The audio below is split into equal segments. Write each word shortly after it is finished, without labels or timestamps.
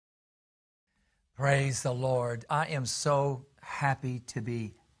Praise the Lord. I am so happy to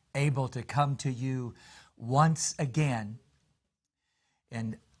be able to come to you once again.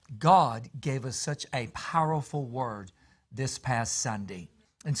 And God gave us such a powerful word this past Sunday.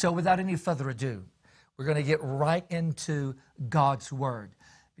 And so without any further ado, we're going to get right into God's word,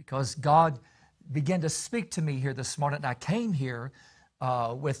 because God began to speak to me here this morning. And I came here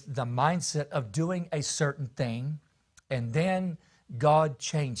with the mindset of doing a certain thing, and then God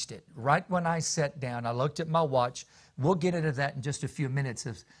changed it. Right when I sat down, I looked at my watch. We'll get into that in just a few minutes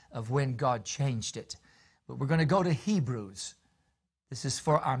of when God changed it. But we're going to go to Hebrews. This is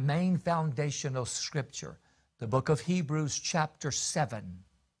for our main foundational scripture, the book of Hebrews chapter 7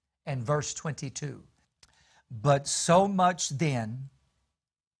 and verse 22. But so much then,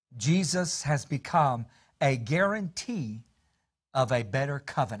 Jesus has become a guarantee of a better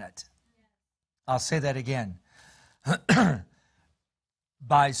covenant. I'll say that again.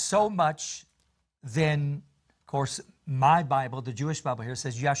 By so much, then, of course, my Bible, the Jewish Bible here,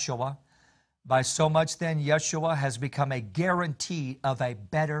 says Yeshua. By so much, then, Yeshua has become a guarantee of a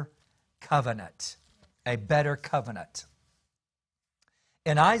better covenant. A better covenant.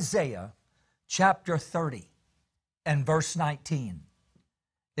 In Isaiah chapter 30 and verse 19,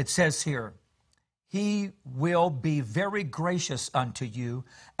 it says here, He will be very gracious unto you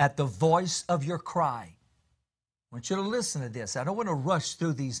at the voice of your cry. I want you to listen to this. I don't want to rush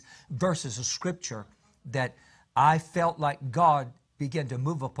through these verses of Scripture that I felt like God began to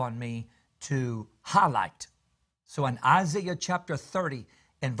move upon me to highlight. So in Isaiah chapter 30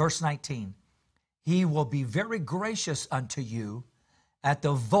 and verse 19, He will be very gracious unto you at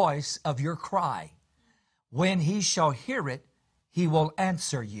the voice of your cry. When He shall hear it, He will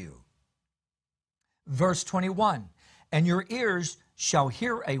answer you. Verse 21, and your ears shall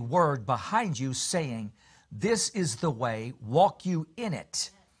hear a word behind you saying, This is the way, walk you in it,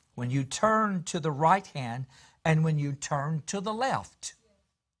 when you turn to the right hand and when you turn to the left.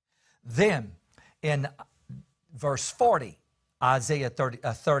 Then in verse 40, Isaiah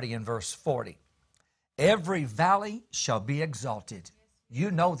 30 and verse 40, every valley shall be exalted.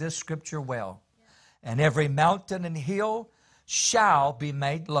 You know this scripture well. And every mountain and hill shall be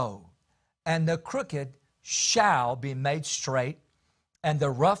made low, and the crooked shall be made straight, and the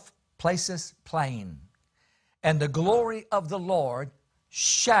rough places plain. And the glory of the Lord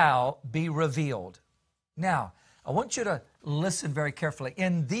shall be revealed. Now, I want you to listen very carefully.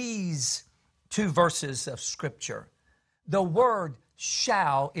 In these two verses of Scripture, the word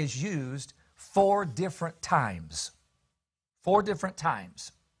shall is used 4 different times. 4 different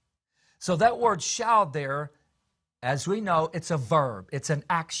times. So that word shall there, as we know, it's a verb. It's an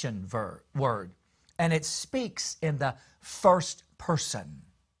action word. And it speaks in the first person.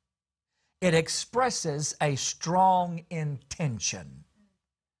 It expresses a strong intention.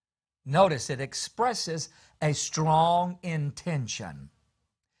 Notice, it expresses a strong intention.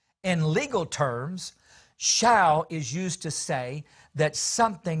 In legal terms, shall is used to say that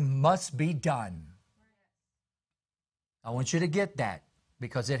something must be done. I want you to get that,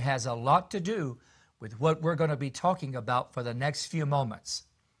 because it has a lot to do with what we're going to be talking about for the next few moments.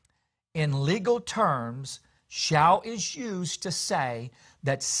 In legal terms, shall is used to say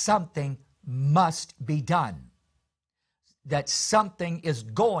that something must be done, that something is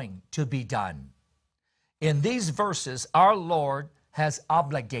going to be done. In these verses, our Lord has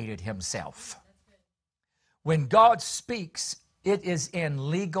obligated Himself. When God speaks, it is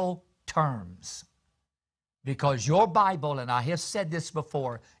in legal terms, because your Bible, and I have said this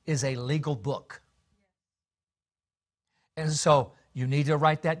before, is a legal book. And so you need to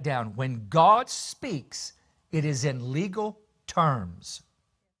write that down. When God speaks, it is in legal terms.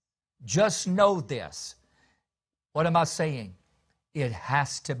 Just know this. What am I saying? It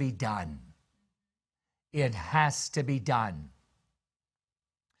has to be done. It has to be done.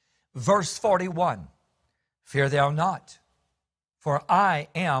 Verse 41, fear thou not, for I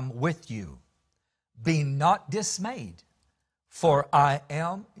am with you. Be not dismayed, for I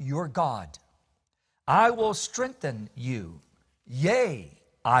am your God. I will strengthen you. Yea,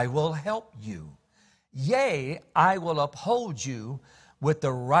 I will help you. Yea, I will uphold you with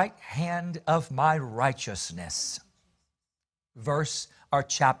the right hand of my righteousness.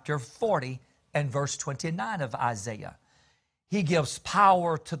 Chapter 40 and verse 29 of Isaiah. He gives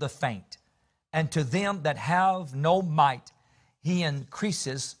power to the faint, and to them that have no might, He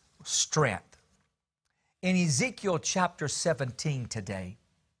increases strength. In Ezekiel chapter 17 today,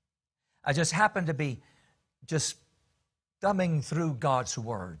 I just happened to be just thumbing through God's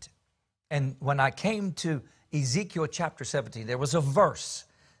Word. And when I came to Ezekiel chapter 17, there was a verse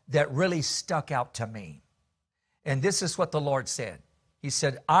that really stuck out to me. And this is what the Lord said. He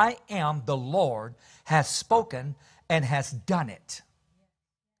said, I am the Lord, has spoken and has done it.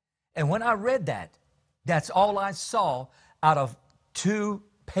 And when I read that, that's all I saw out of 2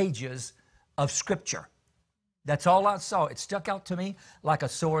 pages of Scripture. That's all I saw. It stuck out to me like a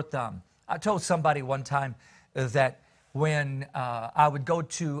sore thumb. I told somebody one time that when I would go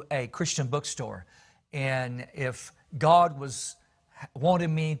to a Christian bookstore, and if God was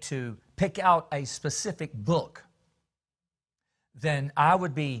wanting me to pick out a specific book, then I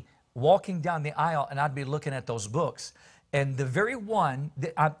would be walking down the aisle and I'd be looking at those books. And the very one,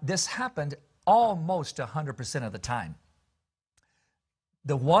 this happened almost 100% of the time.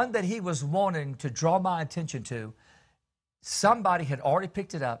 The one that he was wanting to draw my attention to, somebody had already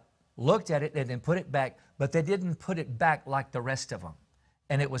picked it up, looked at it, and then put it back, but they didn't put it back like the rest of them.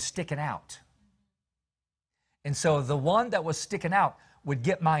 And it was sticking out. And so the one that was sticking out would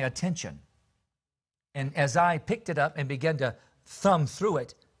get my attention. And as I picked it up and began to thumb through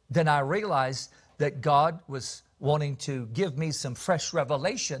it, then I realized that God was wanting to give me some fresh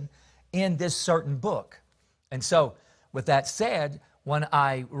revelation in this certain book. And so with that said, when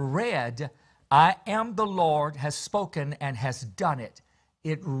I read, I am the Lord, has spoken and has done it,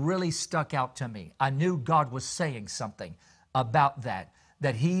 it really stuck out to me. I knew God was saying something about that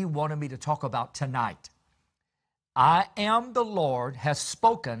he wanted me to talk about tonight. I am the Lord, has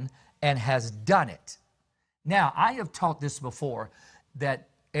spoken and has done it. Now, I have taught this before, that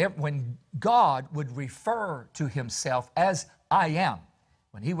when God would refer to himself as I am,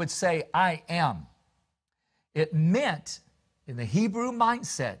 when he would say, I am, it meant, in the Hebrew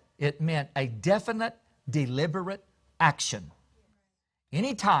mindset, it meant a definite, deliberate action.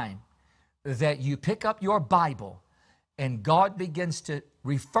 Anytime that you pick up your Bible and God begins to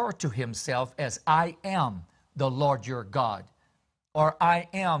refer to himself as I am the Lord your God, or I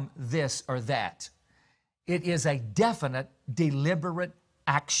am this or that, it is a definite, deliberate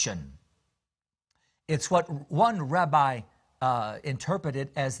action. It's what one rabbi interpreted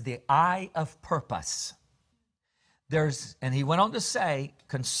as the eye of purpose. And he went on to say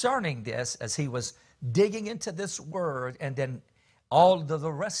concerning this, as he was digging into this word, and then all of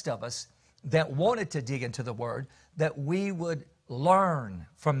the rest of us that wanted to dig into the word, that we would learn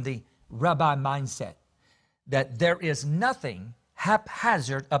from the rabbi mindset that there is nothing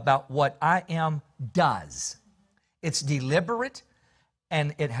haphazard about what I am does. It's deliberate,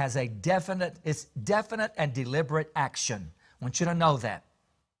 and it has it's definite and deliberate action. I want you to know that.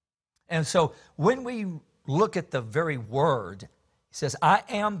 And so when we look at the very word, he says, I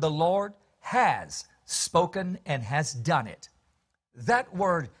am the Lord, has spoken and has done it. That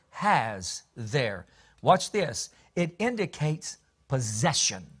word has there, watch this, it indicates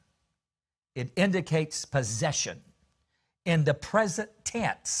possession. It indicates possession in the present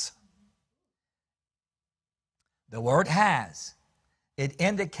tense. The word has, it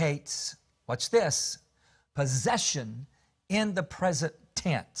indicates, watch this, possession in the present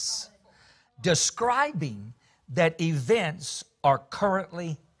tense, describing that events are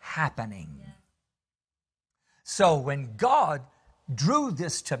currently happening. So when God drew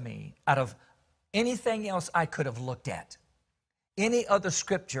this to me out of anything else I could have looked at, any other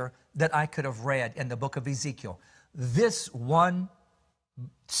scripture that I could have read in the book of Ezekiel, this one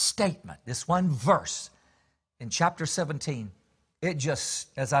statement, this one verse in chapter 17, it just,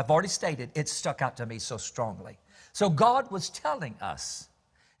 as I've already stated, it stuck out to me so strongly. So God was telling us,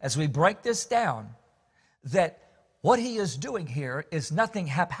 as we break this down, that what he is doing here is nothing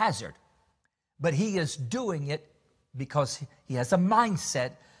haphazard, but he is doing it because he has a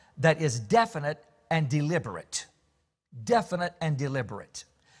mindset that is definite and deliberate. Definite and deliberate.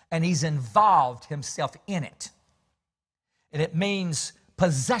 And he's involved himself in it. And it means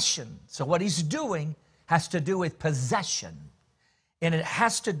possession. So what he's doing has to do with possession. And it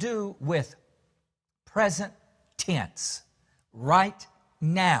has to do with present tense, right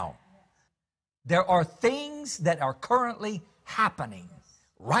now. There are things that are currently happening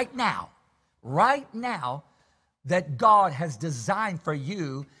right now, that God has designed for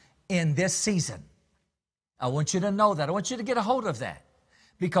you in this season. I want you to know that. I want you to get a hold of that.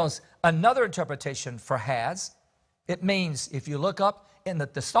 Because another interpretation for has, it means, if you look up in the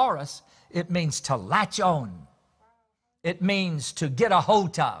thesaurus, it means to latch on. It means to get a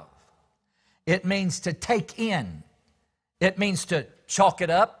hold of. It means to take in. It means to chalk it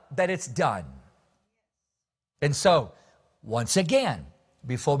up that it's done. And so, once again,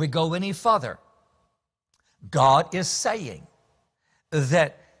 before we go any further, God is saying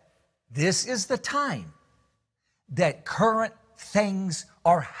that this is the time that current things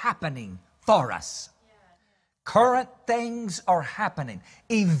are happening for us. Current things are happening.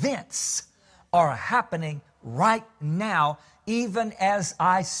 Events are happening right now even as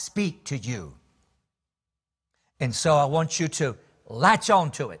I speak to you. And so I want you to latch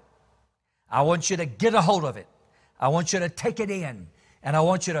on to it. I want you to get a hold of it. I want you to take it in. And I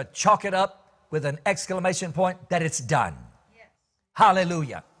want you to chalk it up with an exclamation point that it's done. Yes.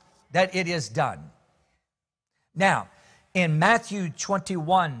 Hallelujah. That it is done. Now, in Matthew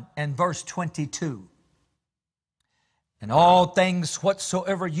 21 and verse 22, "In all things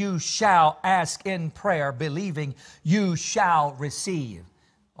whatsoever you shall ask in prayer, believing, you shall receive."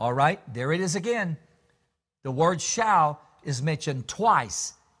 All right, there it is again. The word "shall" is mentioned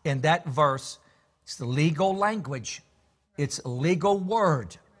twice in that verse. It's the legal language. It's a legal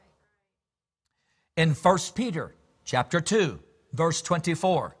word. In 1 Peter chapter 2, verse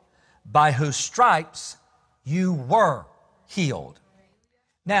 24, "By whose stripes you were healed."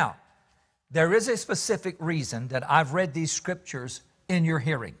 Now, there is a specific reason that I've read these scriptures in your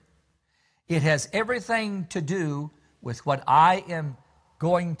hearing. It has everything to do with what I am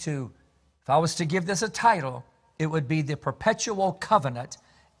going to, if I was to give this a title, it would be the Perpetual Covenant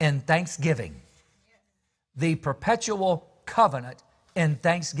in Thanksgiving. The Perpetual Covenant in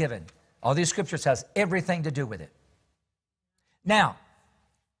Thanksgiving. All these scriptures has everything to do with it. Now,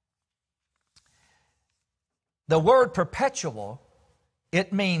 the word perpetual,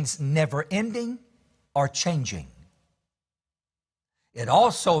 it means never ending or changing. It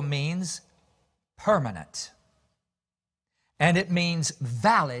also means permanent. And it means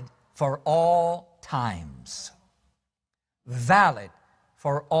valid for all times. Valid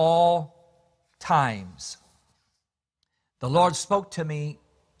for all times. The Lord spoke to me,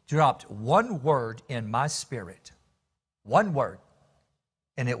 dropped one word in my spirit. One word,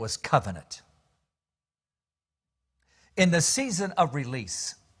 and it was covenant. In the season of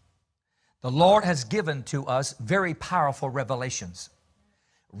release, the Lord has given to us very powerful revelations.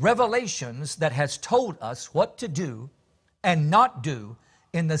 Revelations that has told us what to do and not do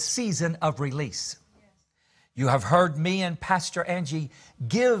in the season of release. You have heard me and Pastor Angie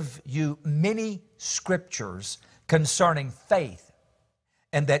give you many scriptures concerning faith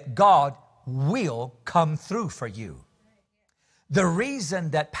and that God will come through for you. The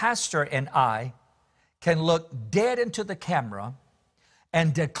reason that Pastor and I can look dead into the camera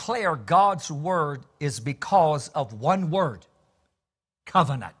and declare God's word is because of one word: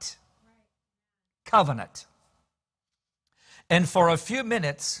 covenant. Covenant. And for a few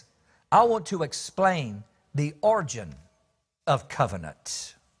minutes, I want to explain the origin of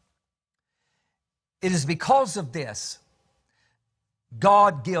covenant. It is because of this,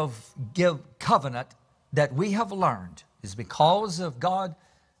 God give covenant that we have learned. It's because of God,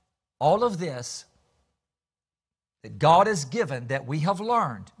 all of this, that God has given that we have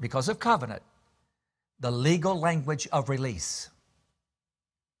learned because of covenant, the legal language of release,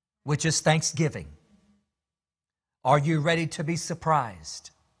 which is thanksgiving. Are you ready to be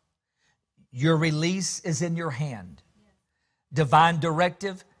surprised? Your release is in your hand. Divine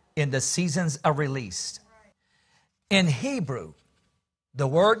directive in the seasons of release. In Hebrew, the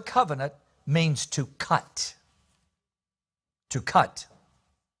word covenant means to cut. To cut.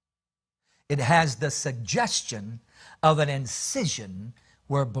 It has the suggestion of an incision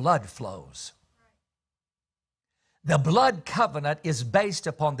where blood flows. The blood covenant is based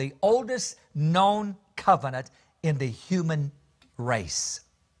upon the oldest known covenant in the human race.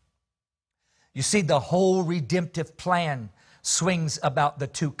 You see, the whole redemptive plan swings about the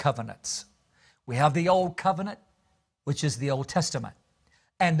two covenants. We have the Old Covenant, which is the Old Testament,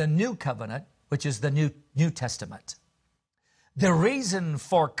 and the New Covenant, which is the New Testament. The reason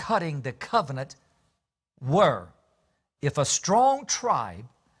for cutting the covenant were, if a strong tribe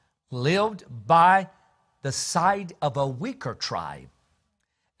lived by the side of a weaker tribe,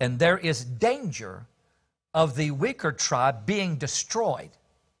 and there is danger of the weaker tribe being destroyed,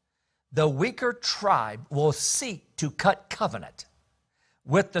 the weaker tribe will seek to cut covenant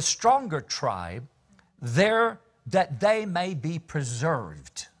with the stronger tribe there that they may be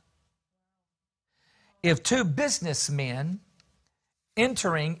preserved. If two businessmen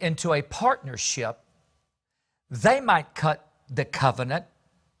entering into a partnership, they might cut the covenant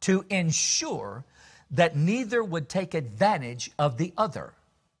to ensure that neither would take advantage of the other.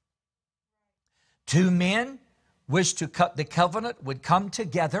 Two men wish to cut the covenant would come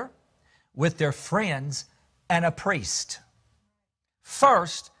together with their friends and a priest.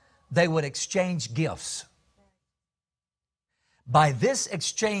 First, they would exchange gifts. By this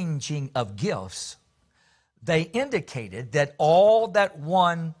exchanging of gifts, they indicated that all that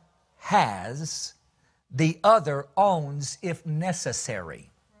one has, the other owns if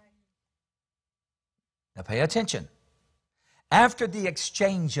necessary. Now pay attention. After the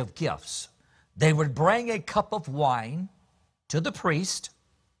exchange of gifts, they would bring a cup of wine to the priest.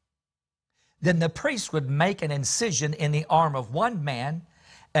 Then the priest would make an incision in the arm of one man,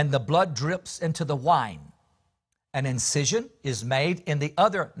 and the blood drips into the wine. An incision is made in the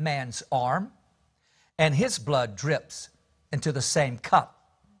other man's arm, and his blood drips into the same cup.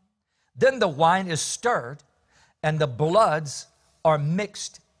 Then the wine is stirred, and the bloods are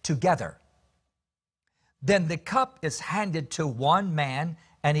mixed together. Then the cup is handed to one man,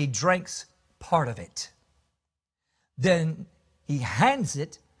 and he drinks part of it. Then he hands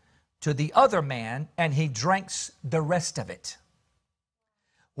it to the other man, and he drinks the rest of it.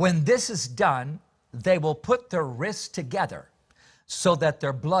 When this is done, they will put their wrists together so that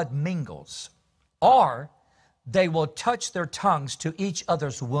their blood mingles, or they will touch their tongues to each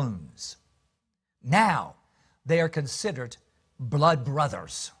other's wounds. Now they are considered blood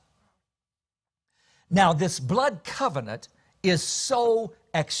brothers. Now this blood covenant is so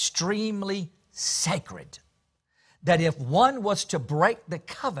extremely sacred that if one was to break the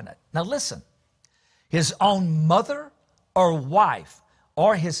covenant, now listen, his own mother or wife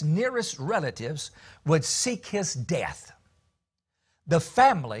or his nearest relatives would seek his death. The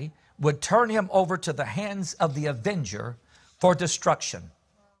family would turn him over to the hands of the avenger for destruction.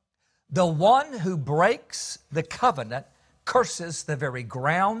 The one who breaks the covenant curses the very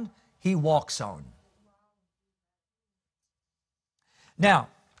ground he walks on. Now,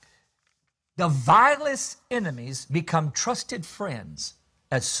 the vilest enemies become trusted friends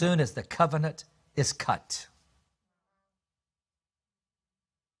as soon as the covenant is cut.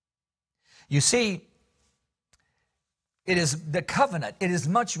 You see, it is the covenant. It is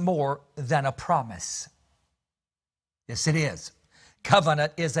much more than a promise. Yes, it is.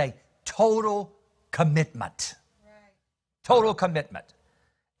 Covenant is a total commitment. Right. Total commitment.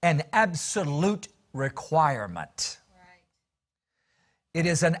 An absolute requirement. Right. It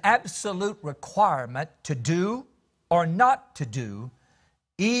is an absolute requirement to do or not to do,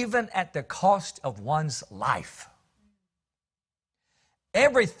 even at the cost of one's life.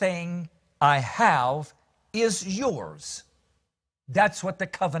 Everything I have is yours. That's what the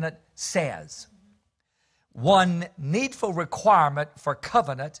covenant says. One needful requirement for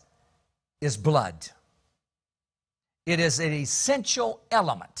covenant is blood. It is an essential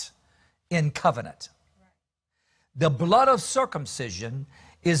element in covenant. The blood of circumcision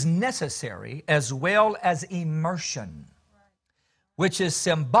is necessary as well as immersion, which is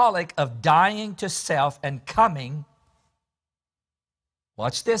symbolic of dying to self and coming,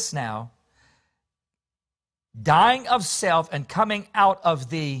 watch this now, dying of self and coming out of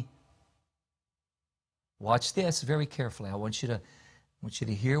the, watch this very carefully. I want you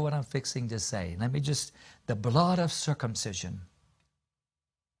to hear what I'm fixing to say. Let me just, the blood of circumcision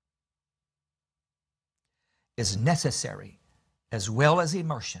is necessary as well as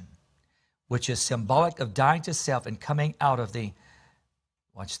immersion, which is symbolic of dying to self and coming out of the,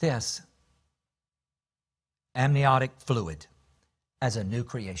 watch this, amniotic fluid as a new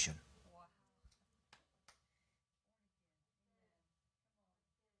creation.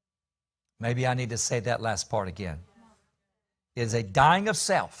 Maybe I need to say that last part again. It is a dying of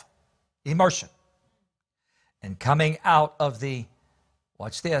self, immersion, and coming out of the,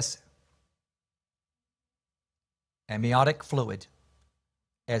 watch this, amniotic fluid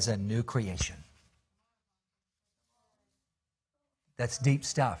as a new creation. That's deep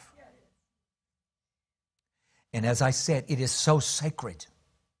stuff. And as I said, it is so sacred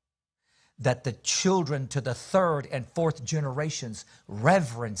that the children to the third and fourth generations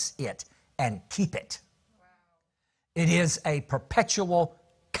reverence it and keep it. Wow. It is a perpetual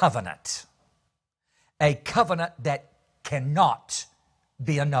covenant, a covenant that cannot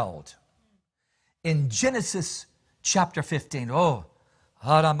be annulled. In Genesis chapter 15, I'm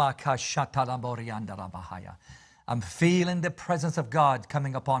feeling the presence of God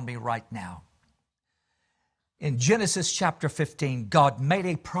coming upon me right now. In Genesis chapter 15, God made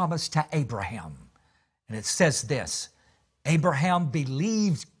a promise to Abraham. And it says this, Abraham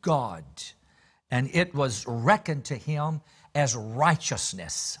believed God, and it was reckoned to him as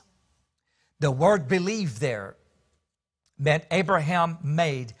righteousness. The word believe there meant Abraham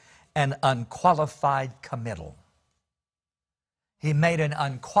made an unqualified committal. He made an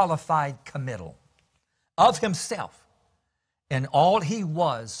unqualified committal of himself and all he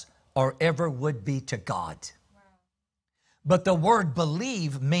was or ever would be to God. Wow. But the word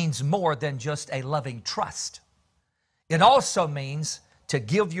believe means more than just a loving trust. It also means to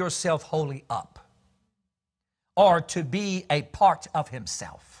give yourself wholly up, or to be a part of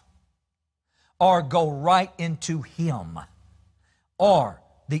himself, or go right into him, or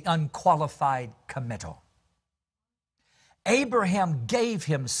the unqualified committal. Abraham gave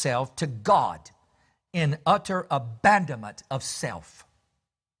himself to God in utter abandonment of self.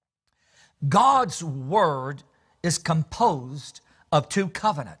 God's word is composed of two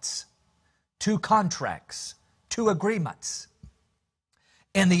covenants, two contracts, two agreements.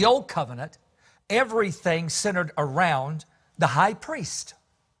 In the old covenant, everything centered around the high priest.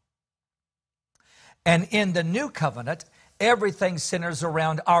 And in the new covenant, everything centers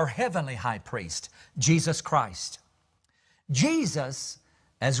around our heavenly high priest, Jesus Christ. Jesus,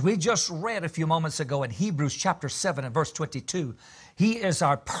 as we just read a few moments ago in Hebrews chapter 7 and verse 22, He is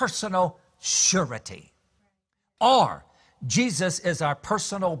our personal surety. Or Jesus is our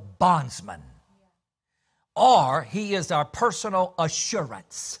personal bondsman. Or He is our personal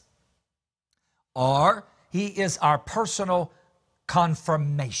assurance. Or He is our personal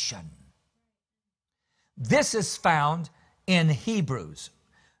confirmation. This is found in Hebrews.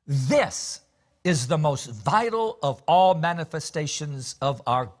 This is the most vital of all manifestations of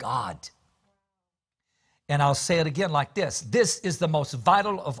our God. And I'll say it again like this. This is the most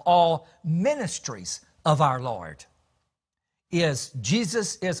vital of all ministries of our Lord.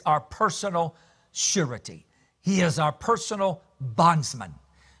 Jesus is our personal surety. He is our personal bondsman.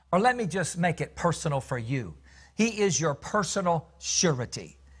 Or let me just make it personal for you. He is your personal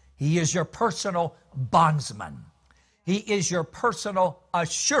surety. He is your personal bondsman. He is your personal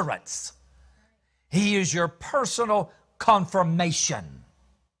assurance. He is your personal confirmation.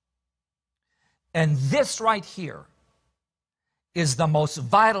 And this right here is the most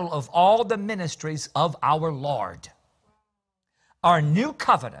vital of all the ministries of our Lord. Our new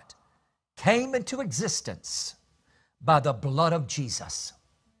covenant came into existence by the blood of Jesus.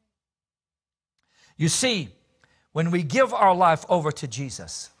 You see, when we give our life over to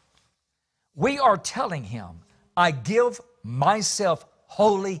Jesus, we are telling Him, I give myself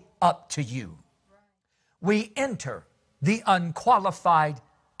wholly up to you. We enter the unqualified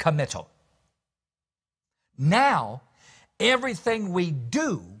committal. Now, everything we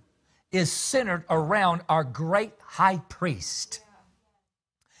do is centered around our great high priest.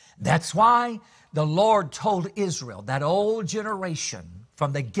 That's why the Lord told Israel, that old generation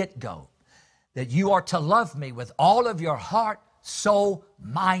from the get-go, that you are to love me with all of your heart, soul,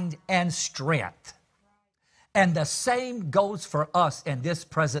 mind, and strength. And the same goes for us in this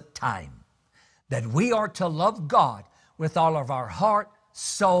present time, that we are to love God with all of our heart,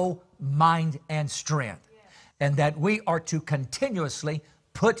 soul, mind, and strength. And that we are to continuously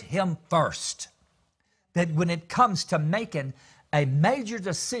put Him first. That when it comes to making a major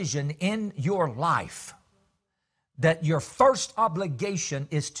decision in your life, that your first obligation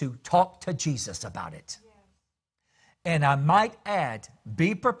is to talk to Jesus about it. And I might add,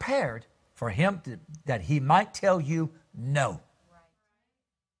 be prepared for Him that He might tell you no.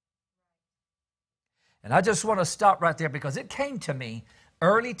 And I just want to stop right there because it came to me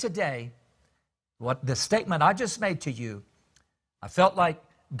early today, what the statement I just made to you, I felt like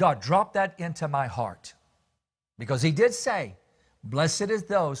God dropped that into my heart. Because He did say, blessed is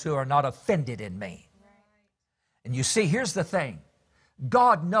those who are not offended in me. And you see, here's the thing.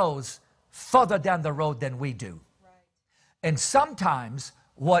 God knows further down the road than we do. And sometimes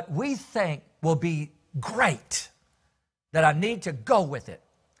what we think will be great, that I need to go with it,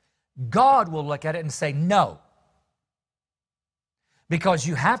 God will look at it and say, no. Because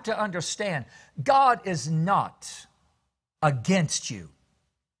you have to understand, God is not against you.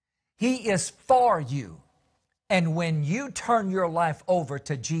 He is for you. And when you turn your life over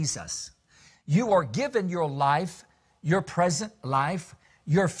to Jesus, you are given your life, your present life,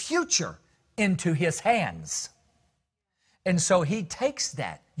 your future into His hands. And so He takes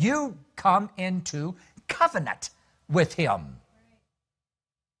that. You come into covenant with Him.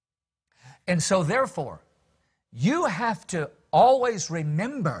 And so therefore, you have to always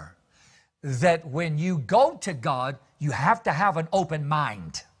remember that when you go to God, you have to have an open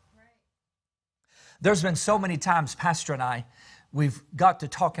mind. There's been so many times, Pastor and I, we've got to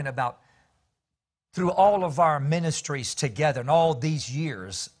talking about through all of our ministries together and all these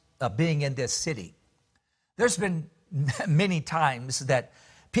years of being in this city. There's been many times that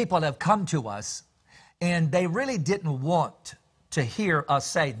people have come to us and they really didn't want to hear us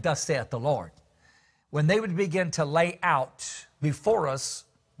say, thus saith the Lord. When they would begin to lay out before us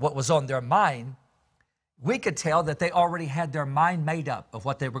what was on their mind, we could tell that they already had their mind made up of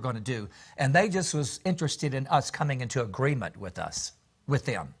what they were going to do. And they just was interested in us coming into agreement with us, with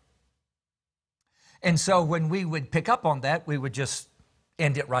them. And so when we would pick up on that, we would just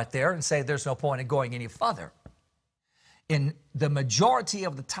end it right there and say there's no point in going any further. In the majority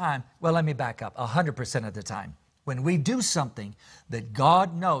of the time, well, let me back up, 100% of the time, when we do something that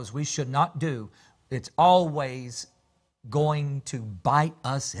God knows we should not do, it's always going to bite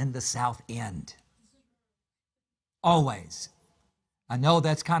us in the south end. Always. I know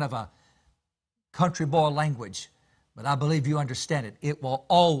that's kind of a country boy language, but I believe you understand it. It will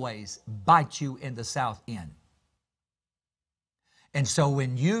always bite you in the south end. And so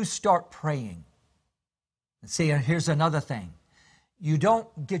when you start praying, see, here's another thing. You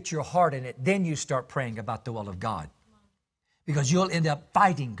don't get your heart in it, then you start praying about the will of God. Because you'll end up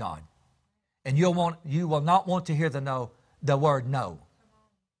fighting God. And you will not want to hear the word no.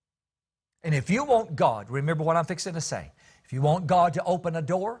 And if you want God, remember what I'm fixing to say. If you want God to open a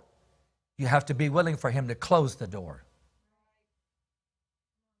door, you have to be willing for Him to close the door.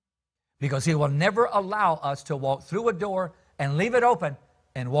 Because He will never allow us to walk through a door and leave it open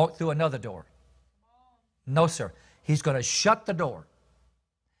and walk through another door. No, sir. He's going to shut the door.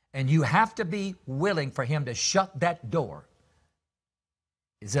 And you have to be willing for Him to shut that door.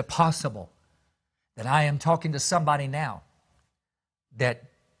 Is it possible that I am talking to somebody now that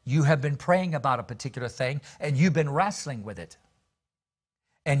you have been praying about a particular thing and you've been wrestling with it?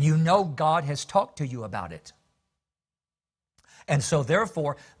 And you know God has talked to you about it. And so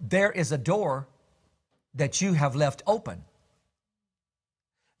therefore, there is a door that you have left open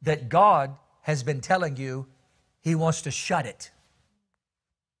that God has been telling you He wants to shut it.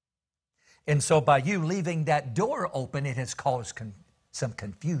 And so by you leaving that door open, it has caused some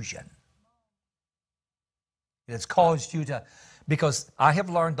confusion. It has caused you to, because I have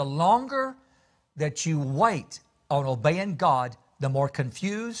learned the longer that you wait on obeying God, the more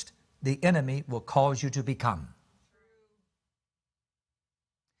confused the enemy will cause you to become.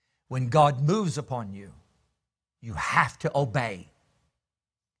 When God moves upon you, you have to obey.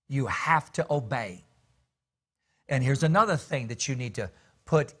 You have to obey. And here's another thing that you need to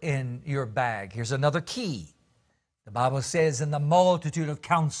put in your bag. Here's another key. The Bible says, in the multitude of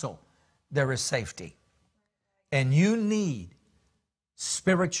counsel, there is safety. And you need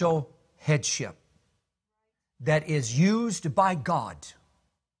spiritual headship that is used by God,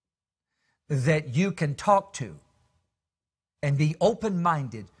 that you can talk to and be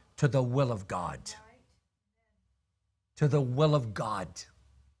open-minded to the will of God. To the will of God.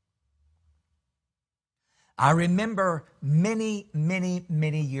 I remember many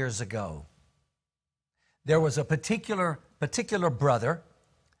years ago, there was a particular brother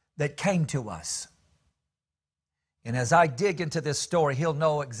that came to us. And as I dig into this story, he'll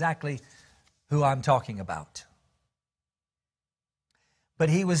know exactly who I'm talking about. But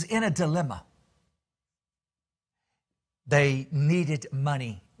he was in a dilemma. They needed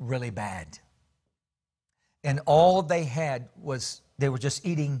money really bad. And all they had was, they were just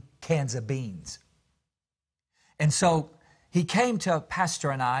eating cans of beans. And so he came to Pastor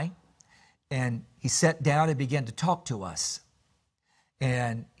and I, and he sat down and began to talk to us.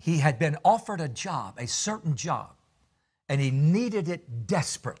 And he had been offered a job, a certain job, and he needed it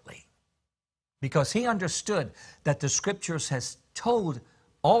desperately because he understood that the Scriptures has told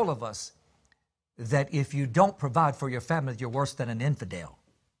all of us that if you don't provide for your family, you're worse than an infidel.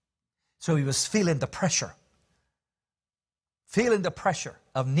 So he was feeling the pressure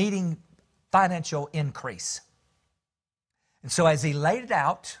of needing financial increase. And so as he laid it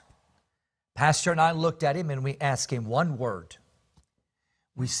out, Pastor and I looked at him and we asked him one word.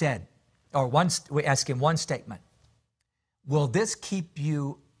 We asked him one statement. Will this keep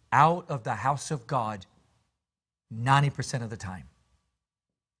you out of the house of God 90% of the time?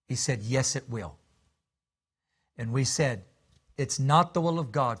 He said, yes, it will. And we said, it's not the will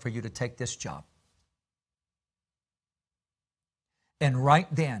of God for you to take this job. And right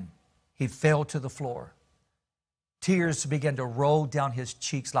then, he fell to the floor. Tears began to roll down his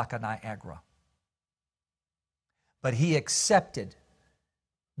cheeks like a Niagara. But he accepted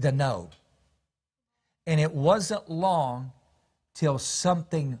the no. And it wasn't long till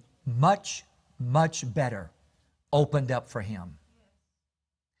something much better opened up for him.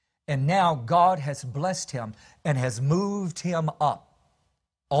 And now God has blessed him and has moved him up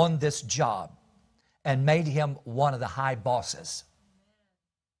on this job and made him one of the high bosses.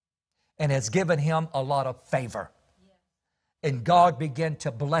 And has given him a lot of favor. And God began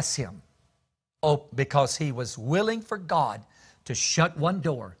to bless him because he was willing for God to shut one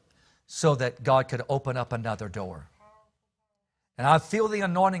door so that God could open up another door. And I feel the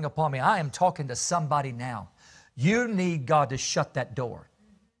anointing upon me. I am talking to somebody now. You need God to shut that door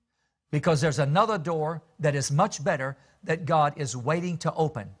because there's another door that is much better that God is waiting to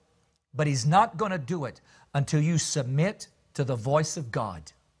open. But He's not going to do it until you submit to the voice of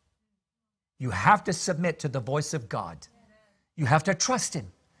God. You have to submit to the voice of God. You have to trust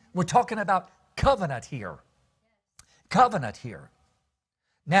Him. We're talking about covenant here. Covenant here.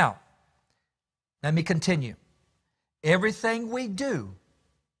 Now, let me continue. Everything we do,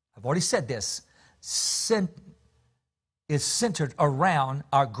 I've already said this, is centered around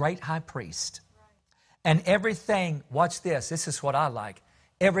our great high priest. And everything, watch this, this is what I like.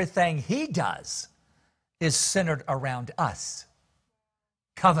 Everything he does is centered around us.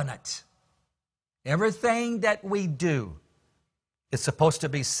 Covenant. Everything that we do is supposed to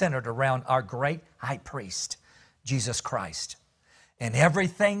be centered around our great high priest, Jesus Christ. And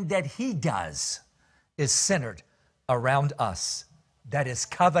everything that he does is centered around us. That is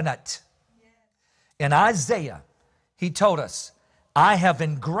covenant. In Isaiah, he told us, I have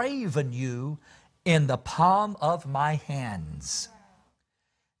engraven you in the palm of my hands.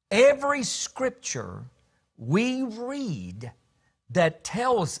 Every scripture we read that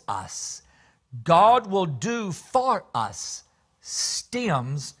tells us God will do for us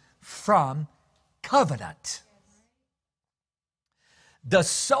stems from covenant. The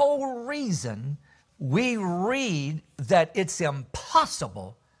sole reason we read that it's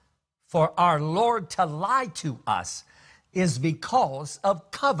impossible for our Lord to lie to us is because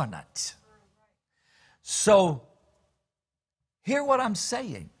of covenant. So, hear what I'm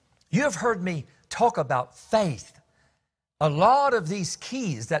saying. You have heard me talk about faith. A lot of these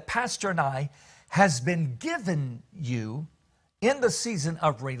keys that Pastor and I has been given you in the season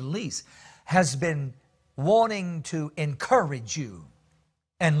of release has been wanting to encourage you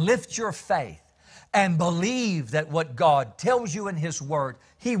and lift your faith and believe that what God tells you in His Word,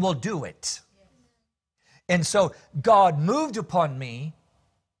 He will do it. And so God moved upon me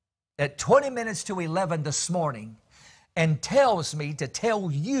at 20 minutes to 11 this morning and tells me to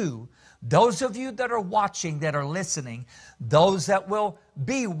tell you, those of you that are watching, that are listening, those that will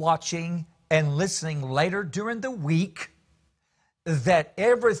be watching and listening later during the week, that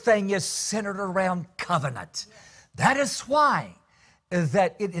everything is centered around covenant. That is why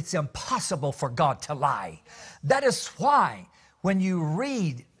that it's impossible for God to lie. That is why when you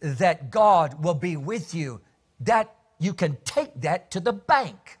read that God will be with you, that you can take that to the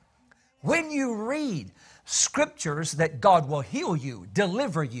bank. When you read scriptures that God will heal you,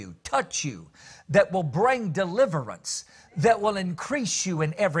 deliver you, touch you, that will bring deliverance, that will increase you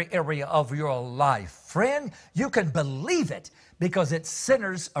in every area of your life, friend, you can believe it because it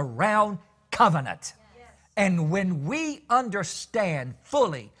centers around covenant. And when we understand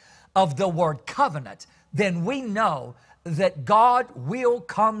fully of the word covenant, then we know that God will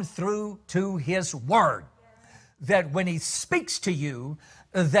come through to His word. That when He speaks to you,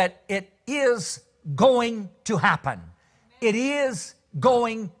 that it is going to happen. It is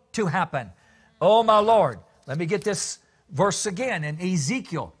going to happen. Oh, my Lord. Let me get this verse again in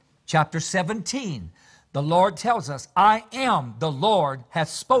Ezekiel chapter 17. The Lord tells us, I am the Lord hath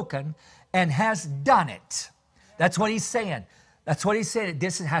spoken and has done it. That's what He's saying. That's what He said.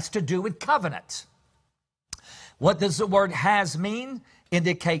 This has to do with covenant. What does the word has mean?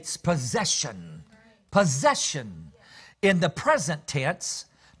 Indicates possession. Possession. In the present tense,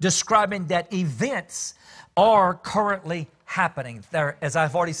 describing that events are currently happening. There, as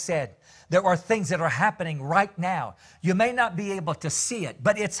I've already said, there are things that are happening right now. You may not be able to see it,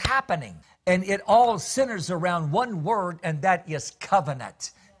 but it's happening. And it all centers around one word, and that is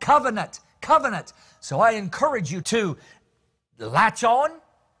covenant. Covenant. Covenant. So I encourage you to latch on,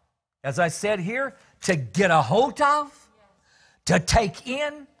 as I said here, to get a hold of, to take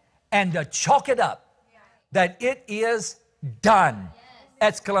in, and to chalk it up. That it is done.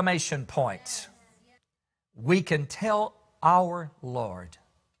 Exclamation point. We can tell our Lord,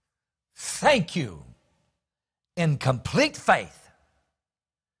 thank you, in complete faith,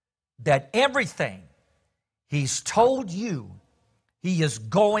 that everything He's told you He is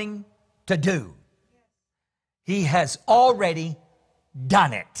going to do, He has already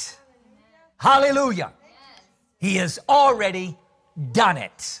done it. Hallelujah. He has already done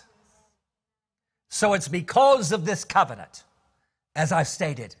it. So it's because of this covenant, as I've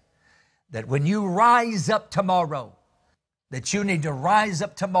stated, that when you rise up tomorrow, that you need to rise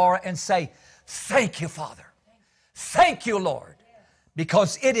up tomorrow and say, thank you, Father. Thank you, Lord,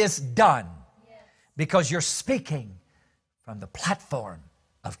 because it is done. Because you're speaking from the platform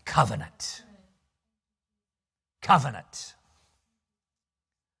of covenant. Covenant.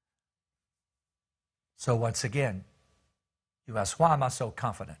 So once again, you ask, why am I so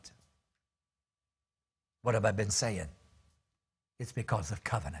confident? What have I been saying? It's because of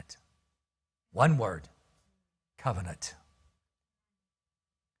covenant. One word, covenant.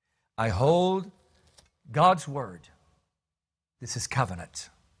 I hold God's word. This is covenant.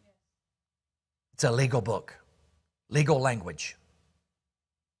 It's a legal book, legal language.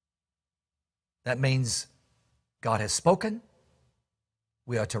 That means God has spoken.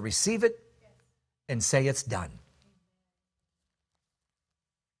 We are to receive it and say it's done.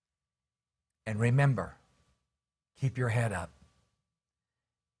 And remember, Keep your head up.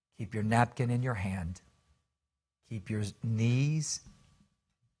 Keep your napkin in your hand. Keep your knees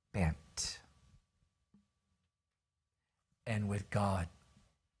bent. And with God,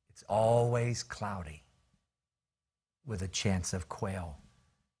 it's always cloudy with a chance of quail.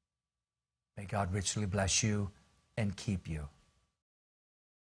 May God richly bless you and keep you.